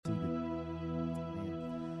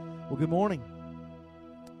Well, good morning.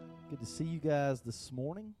 Good to see you guys this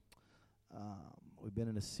morning. We've been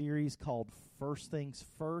in a series called First Things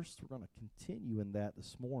First. We're going to continue in that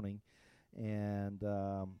this morning. And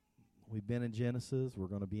we've been in Genesis. We're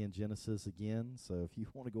going to be in Genesis again. So if you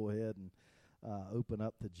want to go ahead and open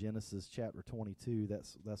up to Genesis chapter 22,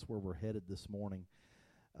 that's where we're headed this morning.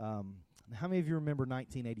 How many of you remember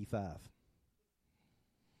 1985?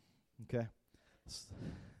 Okay.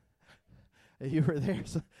 You were there.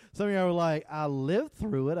 Some of you were like, I lived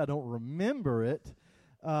through it. I don't remember it.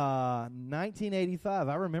 1985.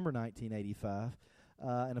 I remember 1985.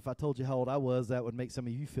 And if I told you how old I was, that would make some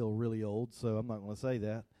of you feel really old. So I'm not going to say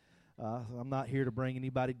that. I'm not here to bring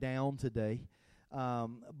anybody down today.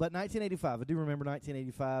 But 1985, I do remember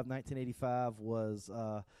 1985. 1985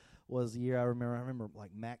 was the year I remember. I remember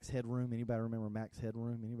like Max Headroom. Anybody remember Max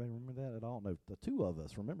Headroom? Anybody remember that at all? No, the two of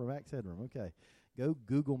us remember Max Headroom. Okay. Go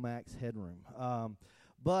Google Max Headroom.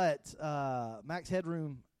 But Max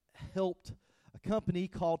Headroom helped a company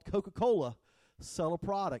called Coca-Cola sell a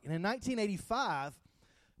product. And in 1985,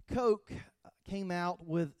 Coke came out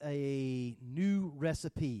with a new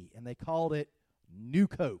recipe, and they called it New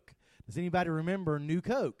Coke. Does anybody remember New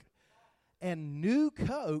Coke? And New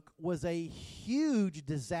Coke was a huge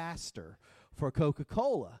disaster for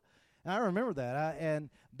Coca-Cola. And I remember that. And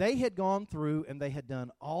they had gone through and they had done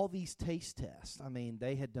all these taste tests. I mean,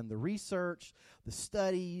 they had done the research, the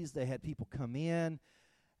studies. They had people come in,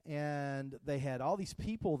 and they had all these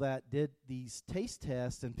people that did these taste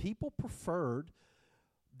tests, and people preferred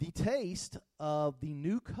the taste of the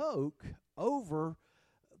New Coke over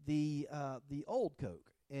the old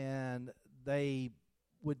Coke. And they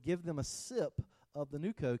would give them a sip of the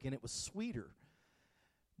New Coke, and it was sweeter.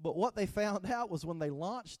 But what they found out was when they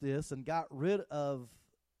launched this and got rid of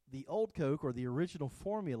the old Coke or the original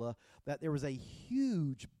formula, that there was a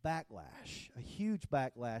huge backlash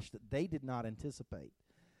that they did not anticipate.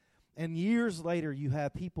 And years later, you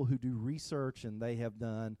have people who do research, and they have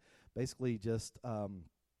done basically just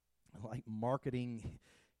like marketing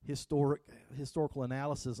historical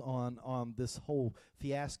analysis on this whole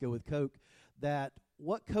fiasco with Coke, that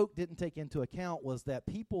what Coke didn't take into account was that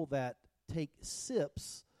people that take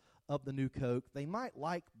sips of the New Coke, they might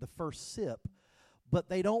like the first sip, but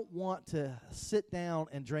they don't want to sit down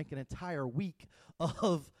and drink an entire week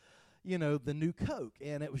of, the New Coke.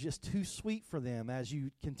 And it was just too sweet for them. As you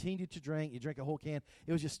continue to drink, you drink a whole can,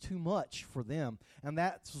 it was just too much for them. And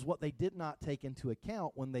that's what they did not take into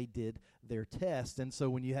account when they did their test. And so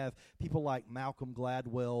when you have people like Malcolm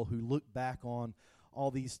Gladwell who look back on all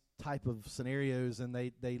these type of scenarios, and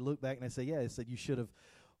they look back and they say, yeah, they said you should have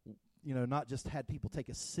not just had people take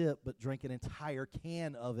a sip, but drink an entire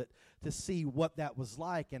can of it to see what that was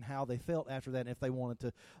like and how they felt after that, and if they wanted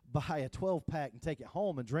to buy a 12-pack and take it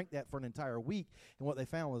home and drink that for an entire week. And what they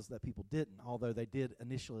found was that people didn't, although they did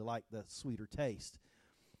initially like the sweeter taste.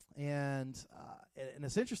 And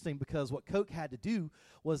it's interesting because what Coke had to do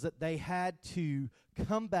was that they had to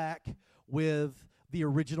come back with the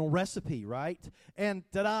original recipe, right? And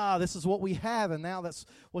ta-da, this is what we have. And now that's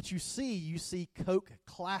what you see. You see Coke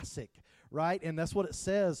Classic, right? And that's what it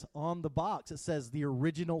says on the box. It says the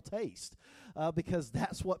original taste, because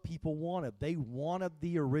that's what people wanted. They wanted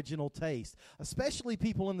the original taste, especially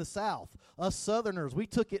people in the South. Us Southerners, we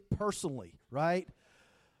took it personally, right?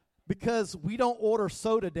 Because we don't order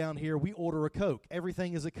soda down here, we order a Coke.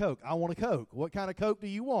 Everything is a Coke. I want a Coke. What kind of Coke do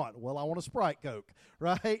you want? Well, I want a Sprite Coke,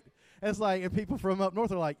 right? It's like, and people from up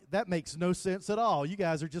north are like, that makes no sense at all. You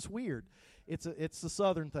guys are just weird. It's the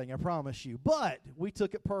Southern thing, I promise you. But we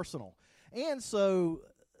took it personal. And so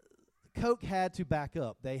Coke had to back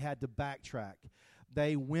up. They had to backtrack.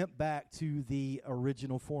 They went back to the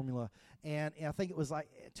original formula. And I think it was like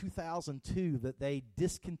 2002 that they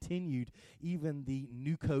discontinued even the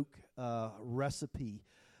New Coke recipe.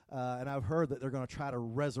 And I've heard that they're going to try to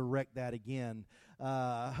resurrect that again. So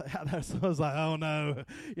I was like, oh no,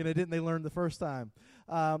 didn't they learn the first time?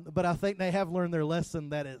 But I think they have learned their lesson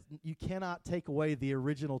that you cannot take away the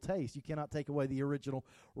original taste. You cannot take away the original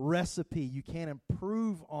recipe. You can't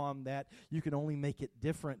improve on that. You can only make it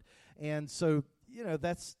different. And so,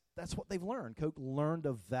 that's what they've learned. Coke learned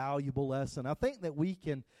a valuable lesson. I think that we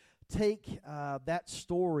can take that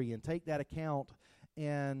story and take that account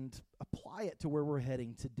and apply it to where we're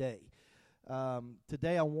heading today.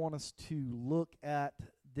 Today I want us to look at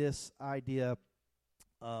this idea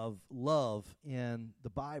of love in the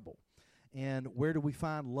Bible. And where do we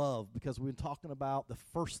find love? Because we've been talking about the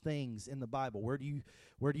first things in the Bible. Where do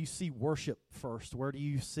you see worship first? Where do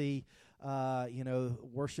you see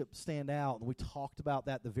worship stand out? And we talked about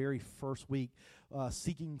that the very first week,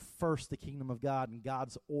 seeking first the kingdom of God and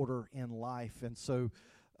God's order in life. And so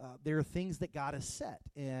there are things that God has set,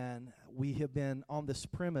 and we have been on this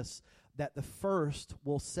premise that the first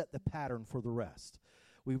will set the pattern for the rest.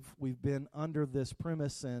 We've been under this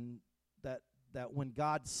premise, and that when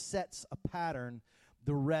God sets a pattern,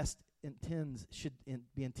 the rest should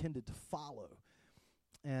be intended to follow.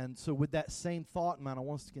 And so with that same thought in mind, I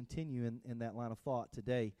want us to continue in that line of thought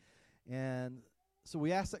today. And so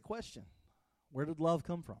we ask that question: where did love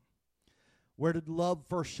come from? Where did love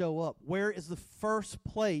first show up? Where is the first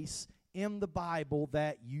place in the Bible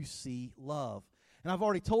that you see love? And I've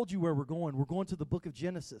already told you where we're going. We're going to the book of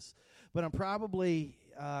Genesis. But I'm probably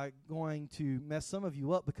going to mess some of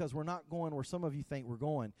you up because we're not going where some of you think we're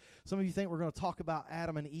going. Some of you think we're going to talk about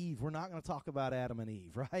Adam and Eve. We're not going to talk about Adam and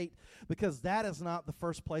Eve, right? Because that is not the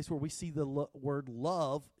first place where we see the word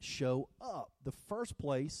love show up. The first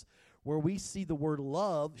place where we see the word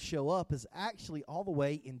love show up is actually all the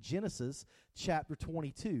way in Genesis chapter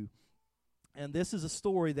 22. And this is a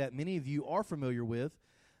story that many of you are familiar with.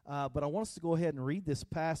 But I want us to go ahead and read this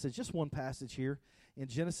passage, just one passage here, in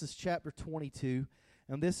Genesis chapter 22.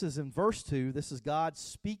 And this is in verse 2. This is God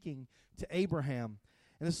speaking to Abraham.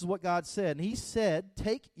 And this is what God said. And he said,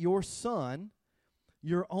 "Take your son,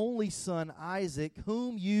 your only son Isaac,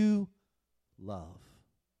 whom you love,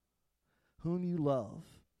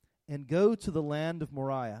 and go to the land of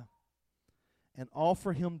Moriah, and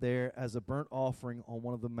offer him there as a burnt offering on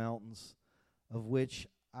one of the mountains of which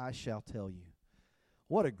I shall tell you."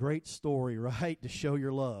 What a great story, right, to show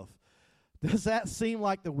your love. Does that seem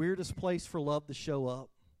like the weirdest place for love to show up?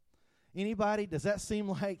 Anybody? Does that seem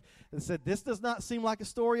like, they said, this does not seem like a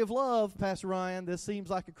story of love, Pastor Ryan. This seems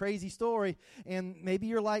like a crazy story. And maybe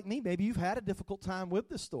you're like me. Maybe you've had a difficult time with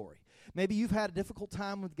this story. Maybe you've had a difficult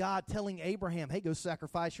time with God telling Abraham, hey, go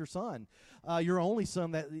sacrifice your son, your only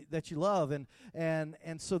son that you love. And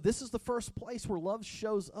so this is the first place where love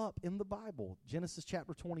shows up in the Bible, Genesis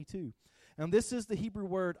chapter 22. And this is the Hebrew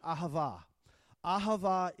word ahava.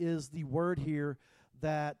 Ahava is the word here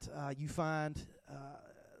that you find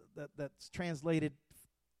that's translated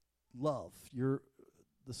love,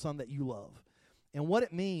 the son that you love. And what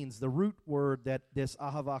it means, the root word that this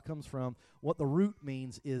ahava comes from, what the root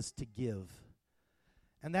means is to give.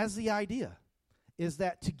 And that's the idea, is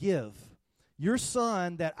that to give. Your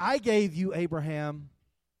son that I gave you, Abraham,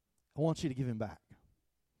 I want you to give him back.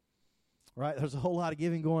 Right? There's a whole lot of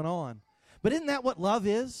giving going on. But isn't that what love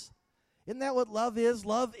is? Isn't that what love is?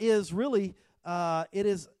 Love is really, it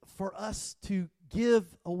is for us to give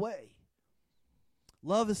away.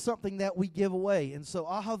 Love is something that we give away. And so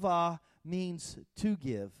ahava means to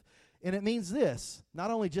give. And it means this, not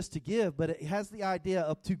only just to give, but it has the idea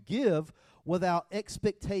of to give without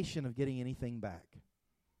expectation of getting anything back.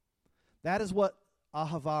 That is what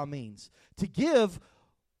ahava means. To give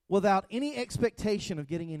without any expectation of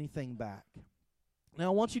getting anything back. Now,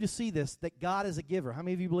 I want you to see this, that God is a giver. How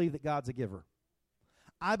many of you believe that God's a giver?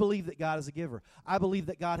 I believe that God is a giver. I believe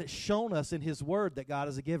that God has shown us in His Word that God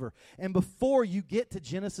is a giver. And before you get to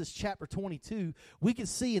Genesis chapter 22, we can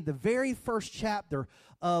see in the very first chapter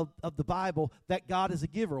of the Bible that God is a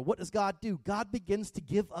giver. What does God do? God begins to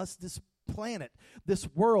give us this planet, this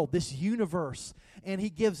world, this universe. And He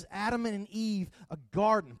gives Adam and Eve a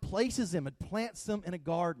garden, places them and plants them in a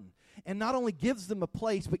garden. And not only gives them a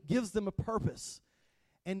place, but gives them a purpose.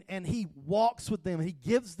 And He walks with them. He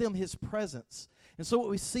gives them His presence. And so what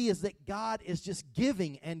we see is that God is just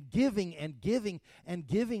giving and giving and giving and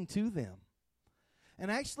giving to them.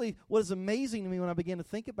 And actually, what is amazing to me when I begin to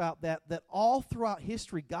think about that all throughout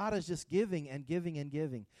history, God is just giving and giving and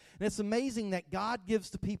giving. And it's amazing that God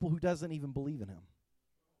gives to people who doesn't even believe in Him.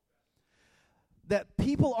 That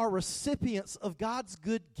people are recipients of God's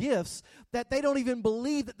good gifts that they don't even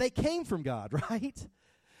believe that they came from God, right?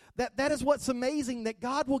 That is what's amazing, that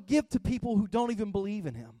God will give to people who don't even believe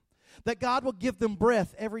in Him. That God will give them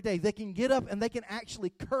breath every day. They can get up and they can actually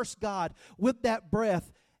curse God with that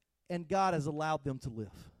breath, and God has allowed them to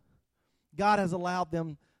live. God has allowed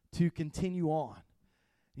them to continue on.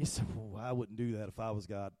 You say, well, I wouldn't do that if I was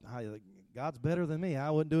God. God's better than me.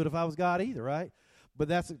 I wouldn't do it if I was God either, right? But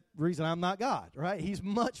that's the reason I'm not God, right? He's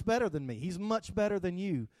much better than me. He's much better than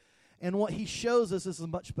you. And what He shows us is a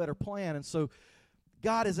much better plan. And so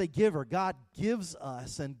God is a giver. God gives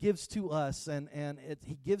us and gives to us, and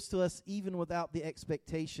He gives to us even without the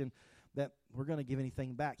expectation that we're going to give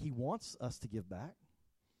anything back. He wants us to give back,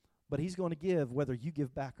 but He's going to give whether you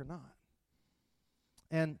give back or not.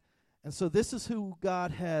 And so this is who God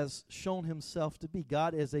has shown Himself to be.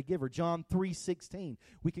 God is a giver. John 3:16.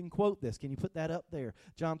 We can quote this. Can you put that up there?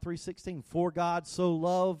 John 3:16. For God so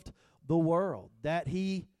loved the world that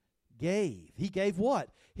He gave. He gave what?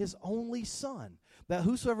 His only Son. that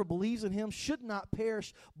whosoever believes in him should not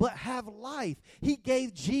perish, but have life. He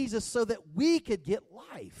gave Jesus so that we could get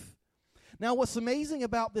life. Now, what's amazing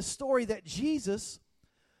about this story, that Jesus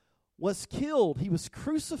was killed. He was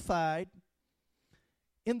crucified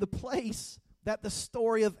in the place that the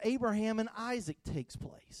story of Abraham and Isaac takes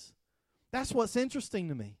place. That's what's interesting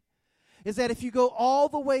to me, is that if you go all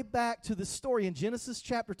the way back to the story in Genesis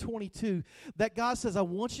chapter 22, that God says, I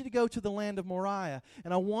want you to go to the land of Moriah,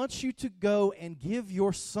 and I want you to go and give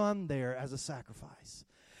your son there as a sacrifice.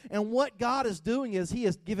 And what God is doing is he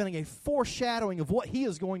is giving a foreshadowing of what he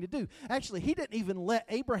is going to do. Actually, he didn't even let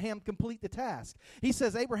Abraham complete the task. He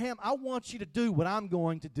says, Abraham, I want you to do what I'm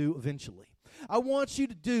going to do eventually. I want you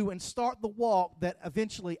to do and start the walk that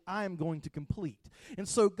eventually I am going to complete. And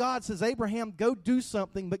so God says, Abraham, go do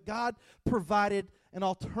something, but God provided an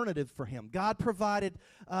alternative for him. God provided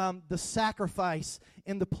the sacrifice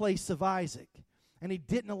in the place of Isaac. And he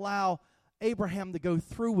didn't allow Abraham to go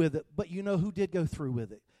through with it, but you know who did go through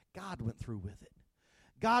with it? God went through with it.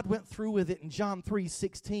 God went through with it in John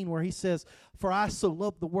 3:16, where he says, For I so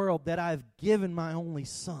loved the world that I have given my only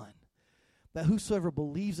son, that whosoever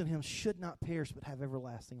believes in him should not perish but have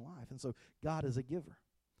everlasting life. And so God is a giver.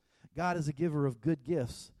 God is a giver of good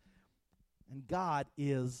gifts. And God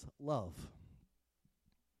is love.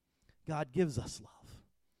 God gives us love.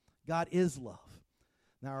 God is love.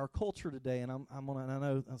 Now our culture today, and I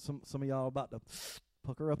know some of y'all are about to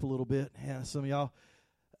pucker up a little bit, and some of y'all,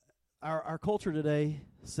 our culture today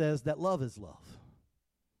says that love is love.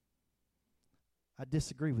 I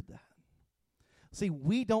disagree with that. See,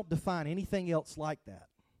 we don't define anything else like that.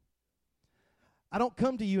 I don't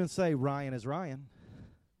come to you and say, Ryan is Ryan.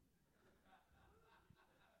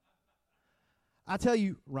 I tell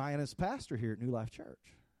you, Ryan is pastor here at New Life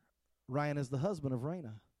Church. Ryan is the husband of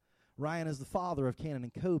Raina. Ryan is the father of Cannon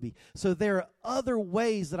and Kobe. So there are other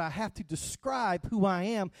ways that I have to describe who I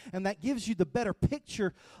am, and that gives you the better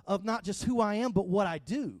picture of not just who I am, but what I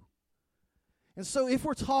do. And so if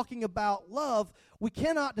we're talking about love, we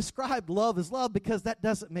cannot describe love as love because that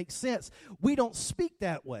doesn't make sense. We don't speak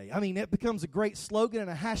that way. I mean, it becomes a great slogan and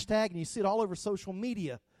a hashtag, and you see it all over social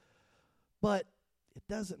media. But it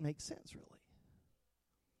doesn't make sense, really.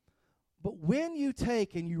 But when you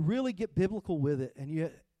take and you really get biblical with it,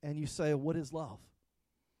 and you say, what is love?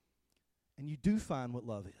 And you do find what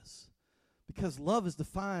love is. Because love is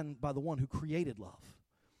defined by the one who created love.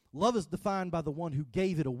 Love is defined by the one who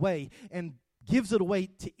gave it away and gives it away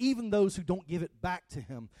to even those who don't give it back to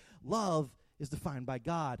him. Love is defined by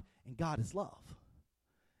God, and God is love.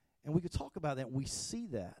 And we could talk about that. We see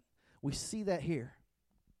that. We see that here.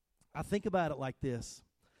 I think about it like this.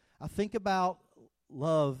 I think about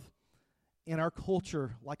love in our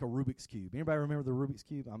culture like a Rubik's Cube. Anybody remember the Rubik's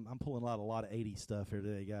Cube? I'm pulling out a lot of 80s stuff here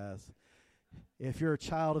today, guys. If you're a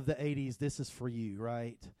child of the 80s, this is for you,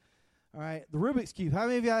 right? All right, the Rubik's Cube. How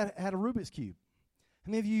many of you had a Rubik's Cube?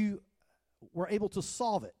 How many of you were able to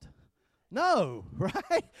solve it? No,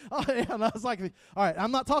 right? Oh, yeah, and I was like, all right,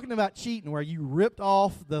 I'm not talking about cheating where you ripped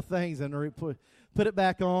off the things and put it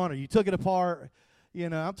back on, or you took it apart. You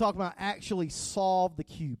know, I'm talking about actually solve the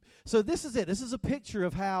cube. So this is it. This is a picture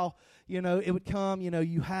of how, it would come,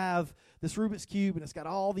 you have this Rubik's Cube, and it's got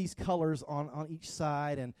all these colors on each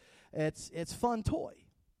side, and it's fun toy.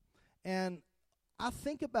 And I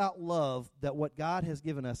think about love, that what God has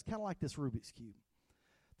given us, kind of like this Rubik's Cube,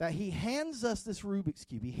 that he hands us this Rubik's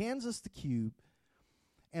Cube. He hands us the cube,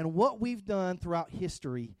 and what we've done throughout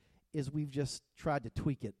history is we've just tried to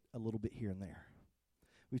tweak it a little bit here and there.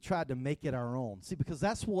 We've tried to make it our own. See, because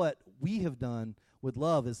that's what we have done with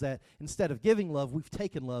love, is that instead of giving love, we've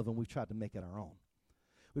taken love and we've tried to make it our own.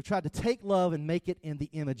 We've tried to take love and make it in the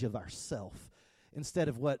image of ourself instead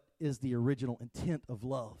of what is the original intent of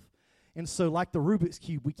love. And so like the Rubik's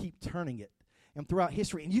Cube, we keep turning it. And throughout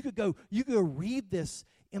history, and you could go read this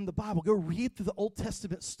in the Bible. Go read through the Old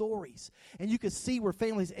Testament stories, and you could see where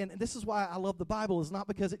families, and this is why I love the Bible, is not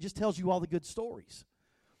because it just tells you all the good stories.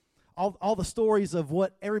 All the stories of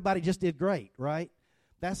what everybody just did great, right?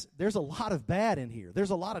 There's a lot of bad in here. There's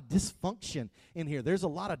a lot of dysfunction in here. There's a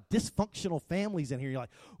lot of dysfunctional families in here. You're like,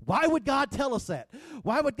 why would God tell us that?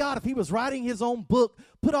 Why would God, if he was writing his own book,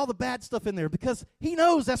 put all the bad stuff in there? Because he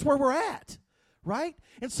knows that's where we're at, right?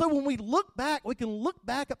 And so when we look back, we can look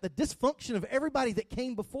back at the dysfunction of everybody that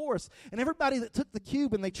came before us and everybody that took the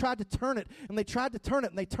cube and they tried to turn it, and they tried to turn it,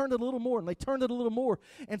 and they turned it a little more, and they turned it a little more.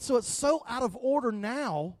 And so it's so out of order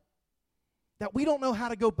now that we don't know how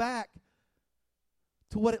to go back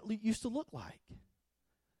to what it used to look like.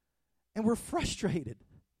 And we're frustrated.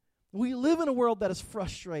 We live in a world that is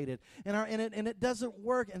frustrated, and it doesn't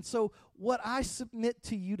work. And so what I submit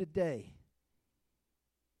to you today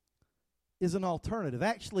is an alternative.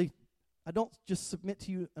 Actually, I don't just submit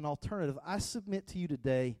to you an alternative. I submit to you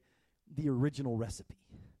today the original recipe.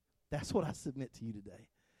 That's what I submit to you today.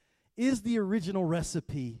 Is the original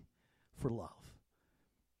recipe for love.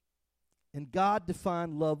 And God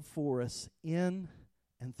defined love for us in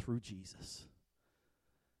and through Jesus.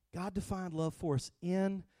 God defined love for us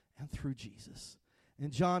in and through Jesus. In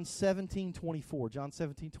John 17:24,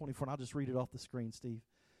 and I'll just read it off the screen, Steve.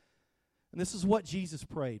 And this is what Jesus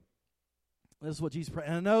prayed. This is what Jesus prayed.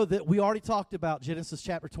 And I know that we already talked about Genesis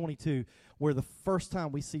chapter 22, where the first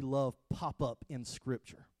time we see love pop up in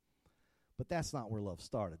Scripture. But that's not where love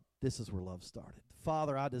started. This is where love started.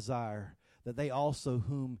 Father, I desire that they also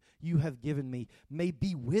whom you have given me may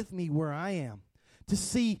be with me where I am, to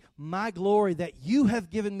see my glory that you have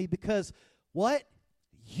given me, because what?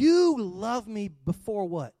 You love me before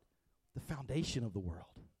what? The foundation of the world.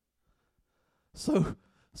 So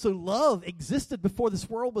love existed before this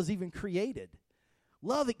world was even created.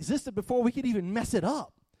 Love existed before we could even mess it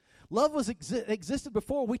up. Love was existed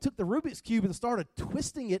before we took the Rubik's Cube and started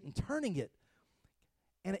twisting it and turning it.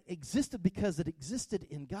 And it existed because it existed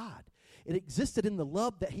in God. It existed in the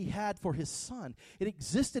love that he had for his Son. It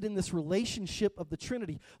existed in this relationship of the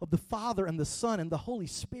Trinity, of the Father and the Son and the Holy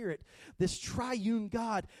Spirit, this triune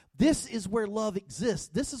God. This is where love exists.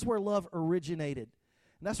 This is where love originated.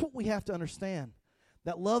 And that's what we have to understand,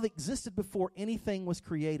 that love existed before anything was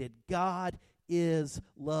created. God is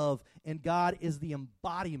love, and God is the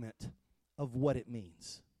embodiment of what it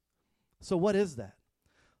means. So what is that?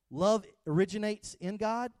 Love originates in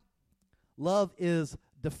God. Love is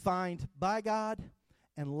defined by God,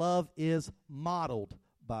 and love is modeled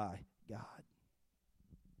by God.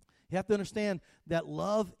 You have to understand that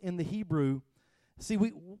love in the Hebrew, see,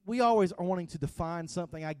 we always are wanting to define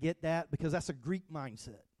something. I get that, because that's a Greek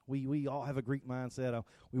mindset. We all have a Greek mindset.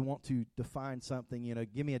 We want to define something,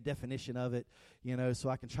 give me a definition of it, so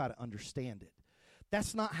I can try to understand it.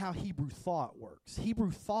 That's not how Hebrew thought works.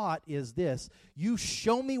 Hebrew thought is this: you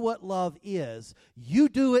show me what love is, you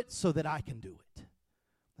do it so that I can do it.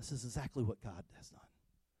 This is exactly what God has done.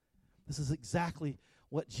 This is exactly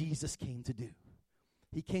what Jesus came to do.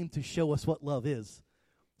 He came to show us what love is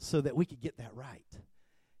so that we could get that right.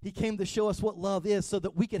 He came to show us what love is so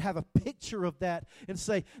that we could have a picture of that and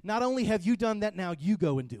say, not only have you done that, now you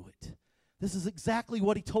go and do it. This is exactly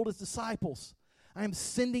what he told his disciples. I am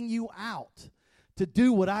sending you out to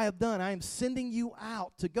do what I have done. I am sending you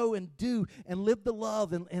out to go and do and live the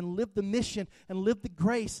love and live the mission and live the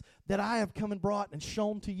grace that I have come and brought and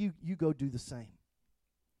shown to you. You go do the same.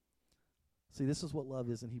 See, this is what love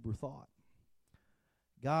is in Hebrew thought.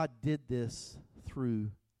 God did this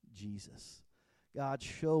through Jesus. God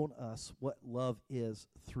showed us what love is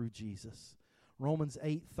through Jesus. Romans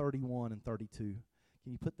 8:31 and 32.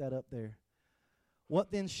 Can you put that up there?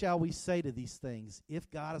 What then shall we say to these things? If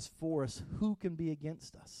God is for us, who can be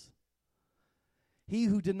against us? He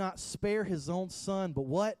who did not spare his own Son, but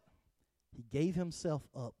what? He gave himself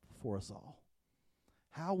up for us all.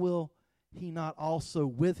 How will he not also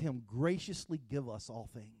with him graciously give us all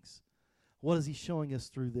things? What is he showing us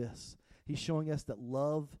through this? He's showing us that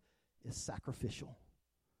love is sacrificial.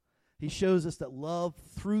 He shows us that love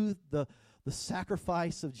through the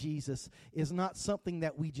sacrifice of Jesus is not something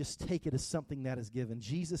that we just take it as something that is given.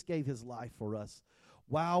 Jesus gave his life for us.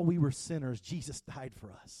 While we were sinners, Jesus died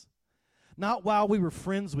for us. Not while we were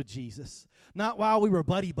friends with Jesus. Not while we were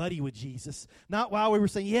buddy-buddy with Jesus. Not while we were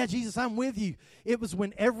saying, yeah, Jesus, I'm with you. It was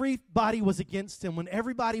when everybody was against him, when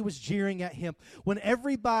everybody was jeering at him, when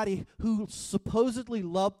everybody who supposedly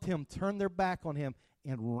loved him turned their back on him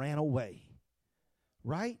and ran away.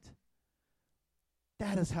 Right?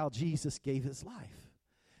 That is how Jesus gave his life.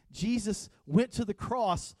 Jesus went to the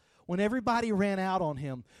cross when everybody ran out on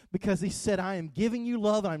him because he said, I am giving you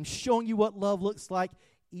love, and I'm showing you what love looks like,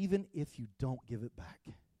 even if you don't give it back.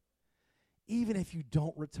 Even if you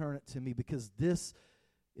don't return it to me, because this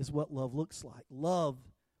is what love looks like. Love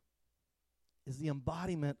is the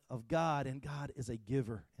embodiment of God, and God is a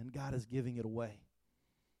giver, and God is giving it away.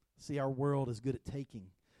 See, our world is good at taking.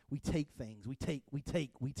 We take things. We take.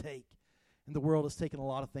 And the world has taken a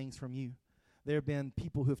lot of things from you. There have been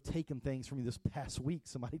people who have taken things from you this past week.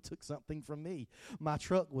 Somebody took something from me. My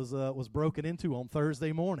truck was broken into on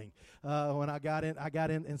Thursday morning. When I got in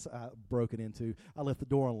and broken into. I left the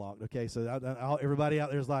door unlocked. Okay, so everybody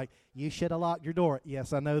out there is like, you should have locked your door.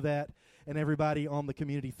 Yes, I know that. And everybody on the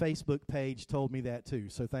community Facebook page told me that too.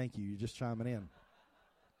 So thank you. You're just chiming in.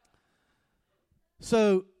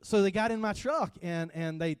 So they got in my truck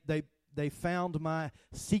and they found my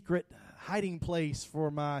secret hiding place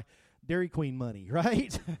for my Dairy Queen money,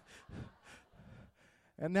 right?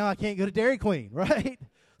 And now I can't go to Dairy Queen, right?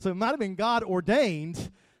 So it might have been God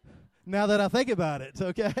ordained now that I think about it,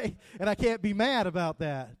 okay? And I can't be mad about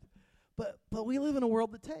that. But we live in a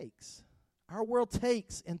world that takes. Our world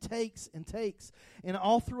takes and takes and takes. And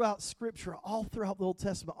all throughout Scripture, all throughout the Old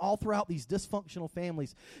Testament, all throughout these dysfunctional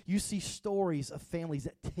families, you see stories of families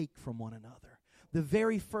that take from one another. The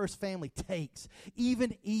very first family takes.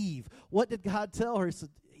 Even Eve. What did God tell her?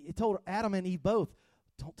 He told her, Adam and Eve both,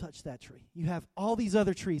 don't touch that tree. You have all these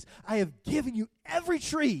other trees. I have given you every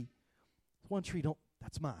tree. One tree,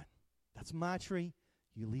 that's mine. That's my tree.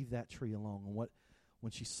 You leave that tree alone. And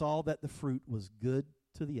when she saw that the fruit was good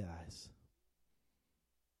to the eyes,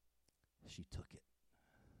 she took it.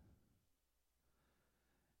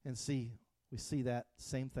 And we see that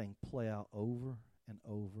same thing play out over and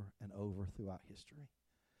over and over throughout history.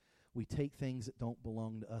 We take things that don't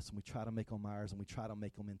belong to us and we try to make them ours, and we try to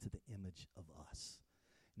make them into the image of us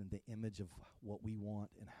and the image of what we want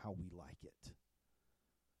and how we like it.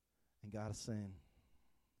 And God is saying,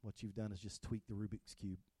 what you've done is just tweak the Rubik's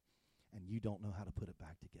Cube, and you don't know how to put it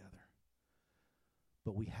back together.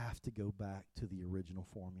 But we have to go back to the original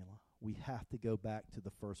formula. We have to go back to the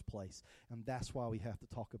first place. And that's why we have to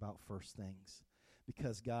talk about first things.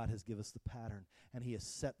 Because God has given us the pattern, and He has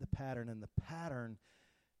set the pattern, and the pattern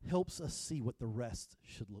helps us see what the rest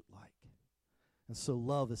should look like. And so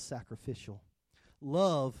love is sacrificial.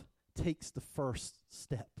 Love takes the first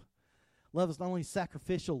step. Love is not only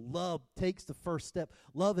sacrificial, love takes the first step.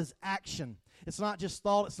 Love is action. It's not just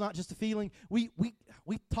thought, it's not just a feeling. We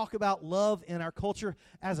talk about love in our culture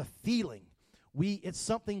as a feeling. It's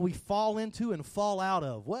something we fall into and fall out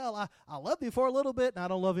of. Well, I loved him for a little bit and I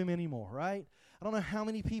don't love him anymore, right? I don't know how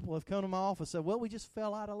many people have come to my office and said, well, we just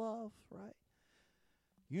fell out of love, right?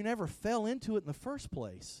 You never fell into it in the first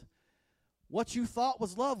place. What you thought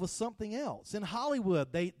was love was something else. In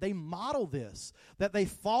Hollywood, they model this, that they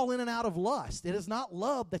fall in and out of lust. It is not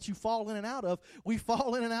love that you fall in and out of. We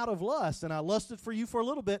fall in and out of lust. And I lusted for you for a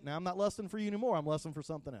little bit. Now I'm not lusting for you anymore. I'm lusting for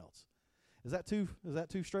something else. Is that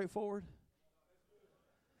too straightforward?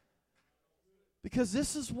 Because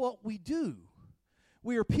this is what we do.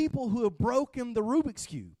 We are people who have broken the Rubik's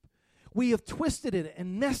Cube. We have twisted it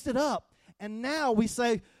and messed it up. And now we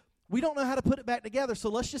say, we don't know how to put it back together, so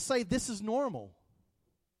let's just say this is normal.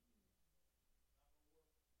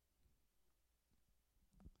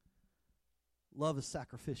 Love is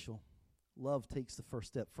sacrificial. Love takes the first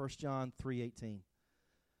step. 1 John 3:18.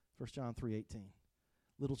 1 John 3:18.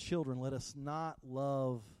 Little children, let us not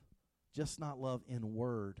love in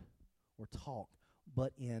word or talk,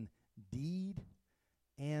 but in deed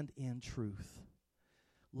and in truth.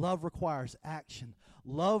 Love requires action.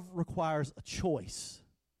 Love requires a choice.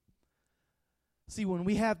 See, when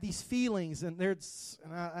we have these feelings, and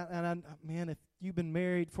man, if you've been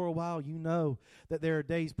married for a while, you know that there are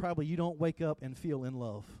days probably you don't wake up and feel in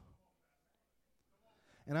love.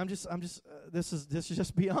 And this is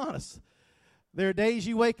just be honest. There are days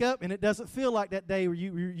you wake up and it doesn't feel like that day where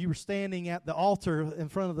you were standing at the altar in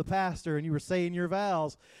front of the pastor and you were saying your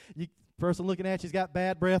vows. Person looking at you's got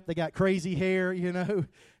bad breath, they got crazy hair, and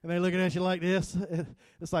they're looking at you like this.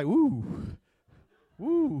 It's like, woo,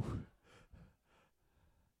 woo.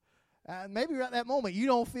 Maybe at that moment you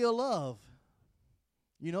don't feel love.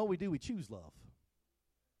 You know what we do? We choose love.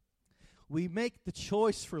 We make the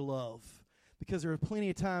choice for love because there are plenty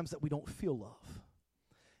of times that we don't feel love.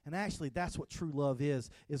 And actually, that's what true love is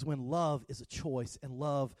when love is a choice and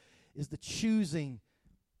love is the choosing,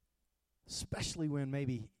 especially when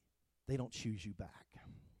maybe they don't choose you back,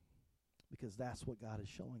 because that's what God is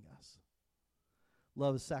showing us.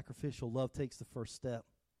 Love is sacrificial. Love takes the first step.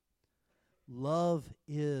 Love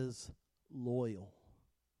is loyal.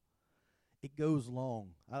 It goes long.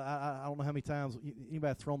 I don't know how many times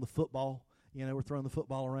anybody thrown the football. We're throwing the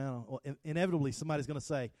football around. Well, inevitably, somebody's going to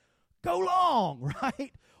say, "Go long!"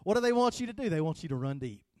 Right? What do they want you to do? They want you to run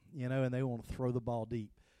deep. And they want to throw the ball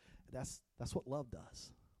deep. That's what love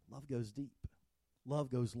does. Love goes deep.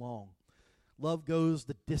 Love goes long. Love goes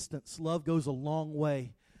the distance. Love goes a long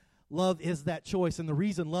way. Love is that choice, and the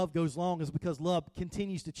reason love goes long is because love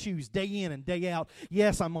continues to choose day in and day out.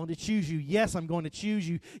 Yes, I'm going to choose you. Yes, I'm going to choose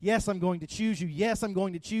you. Yes, I'm going to choose you. Yes, I'm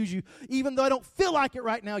going to choose you. Even though I don't feel like it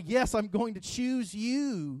right now, yes, I'm going to choose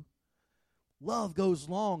you. Love goes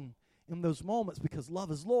long in those moments because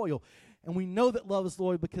love is loyal. And we know that love is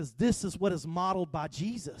loyal because this is what is modeled by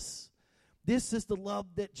Jesus. This is the love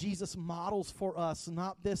that Jesus models for us,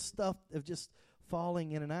 not this stuff of just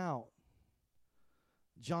falling in and out.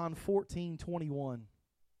 John 14:21.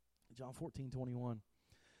 John 14:21.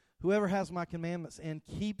 Whoever has my commandments and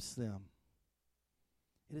keeps them,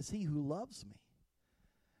 it is he who loves me.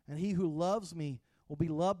 And he who loves me will be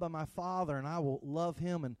loved by my Father, and I will love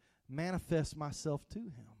him and manifest myself to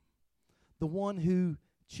him. The one who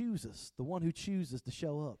chooses to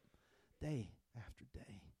show up day after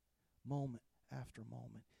day, moment after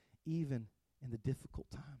moment, even in the difficult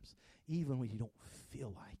times, even when you don't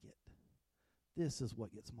feel like it. This is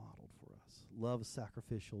what gets modeled for us. Love is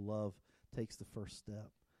sacrificial. Love takes the first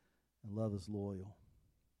step. And love is loyal.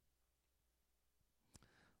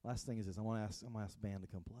 Last thing is this. I'm going to ask band to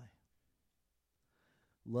come play.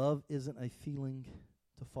 Love isn't a feeling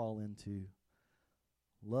to fall into.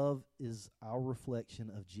 Love is our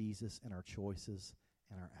reflection of Jesus in our choices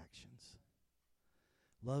and our actions.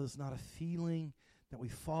 Love is not a feeling that we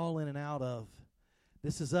fall in and out of.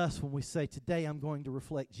 This is us when we say, today I'm going to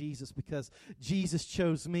reflect Jesus because Jesus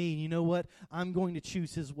chose me. And you know what? I'm going to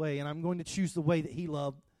choose his way, and I'm going to choose the way that he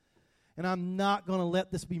loved. And I'm not going to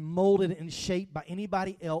let this be molded and shaped by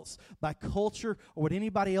anybody else, by culture, or what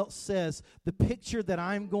anybody else says. The picture that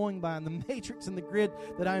I'm going by and the matrix and the grid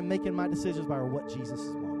that I'm making my decisions by are what Jesus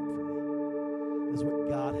has modeled for me. Is what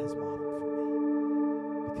God has modeled for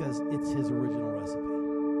me. Because it's his original recipe.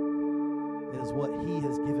 It is what he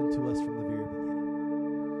has given to us from the very beginning.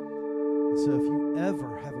 And so if you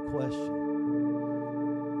ever have a question,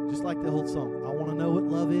 just like the old song, I want to know what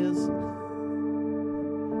love is.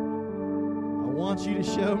 I want you to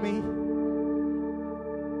show me.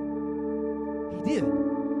 He did.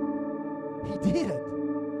 He did.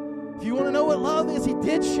 If you want to know what love is, he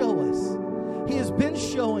did show us. He has been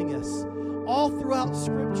showing us all throughout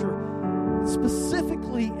Scripture,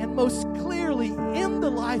 specifically and most clearly in the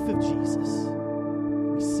life of Jesus.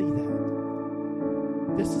 We see that.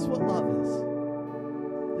 This is what love is.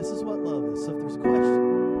 This is what love is. So if there's a question,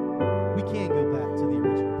 we can go back to the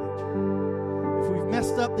original picture. If we've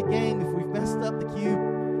messed up the game, if we've messed up the cube,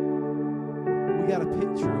 we got a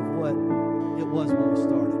picture of what it was when we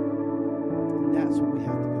started. And that's what we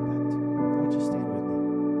have to go back to. I want you to stand with me.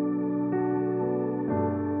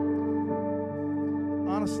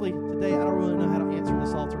 Honestly, today I don't really know how to answer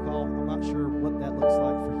this altar call. I'm not sure what that looks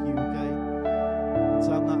like for you, okay? And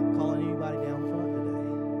so I'm not calling anybody down front today.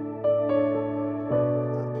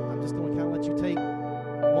 I'm just going to kind of let you take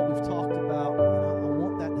what we've talked about, and I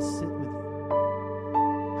want that to sit with you.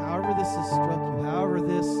 However this has struck you, however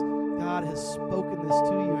this God has spoken this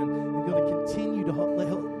to you, and going to continue to let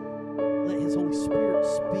his Holy Spirit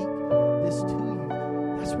speak this to you.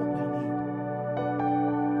 That's what we need.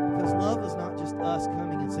 Because love is not just us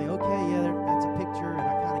coming and saying, okay, yeah, that's a picture, and I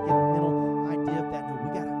kind of get a mental idea of that. No, we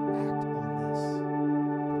got to act on this.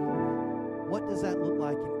 What does that look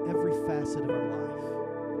like in every facet of our life?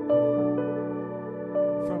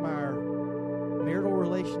 From our marital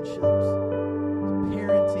relationships, to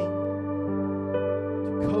parenting,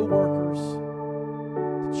 to co-workers,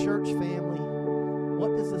 to church family.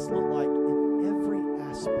 What does this look like in every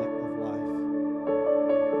aspect of life?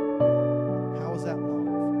 How is that modeled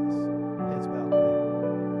for us? Heads bowed today.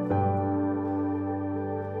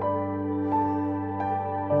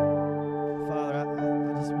 Father,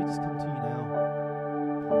 we just come to you now.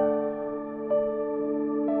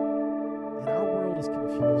 And our world is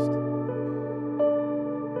confused.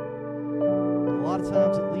 And a lot of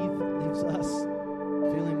times it leaves us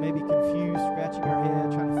feeling maybe confused, scratching our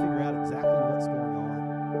head, trying to figure out exactly what's going on.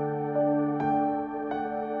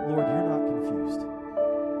 Lord, you're not confused.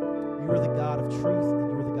 You are the God of truth, and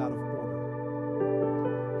you are the God of order.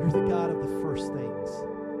 You're the God of the first things.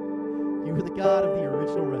 You are the God of the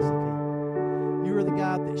original recipe. You are the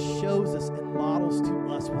God that shows us and models to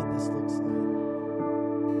us what this looks like.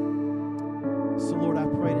 So, Lord, I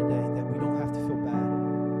pray today that we don't have to feel bad.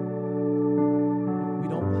 We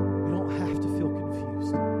don't have to feel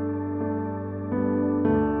confused.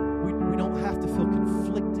 We don't have to feel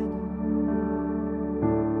conflicted.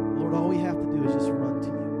 Lord, all we have to do is just run to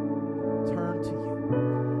you, turn to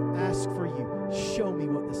you, ask for you. Show me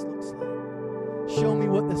what this looks like. Show me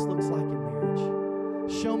what this looks like in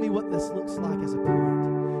marriage. Show me what this looks like as a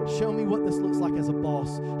parent. Show me what this looks like as a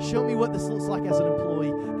boss. Show me what this looks like as an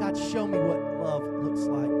employee. God, show me what love looks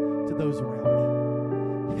like to those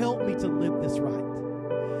around me. Help me to live this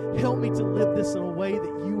right. Help me to live this in a way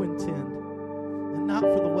that you intend, and not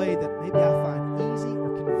for the way that maybe I find easy or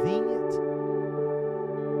convenient.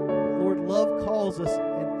 But Lord, love calls us in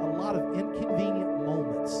a lot of inconvenient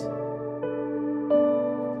moments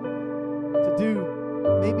to do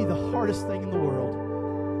maybe the hardest thing in the world.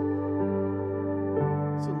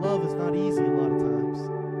 So love is not easy a lot of times.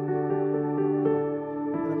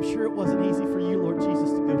 And I'm sure it wasn't easy for you, Lord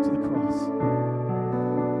Jesus, to go to the cross.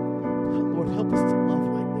 But Lord, help us to love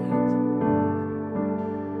like that.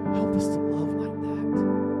 Help us to love like that.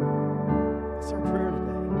 That's our prayer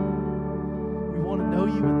today. We want to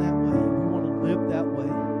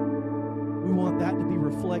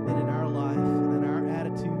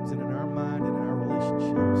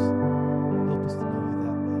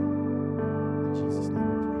In Jesus'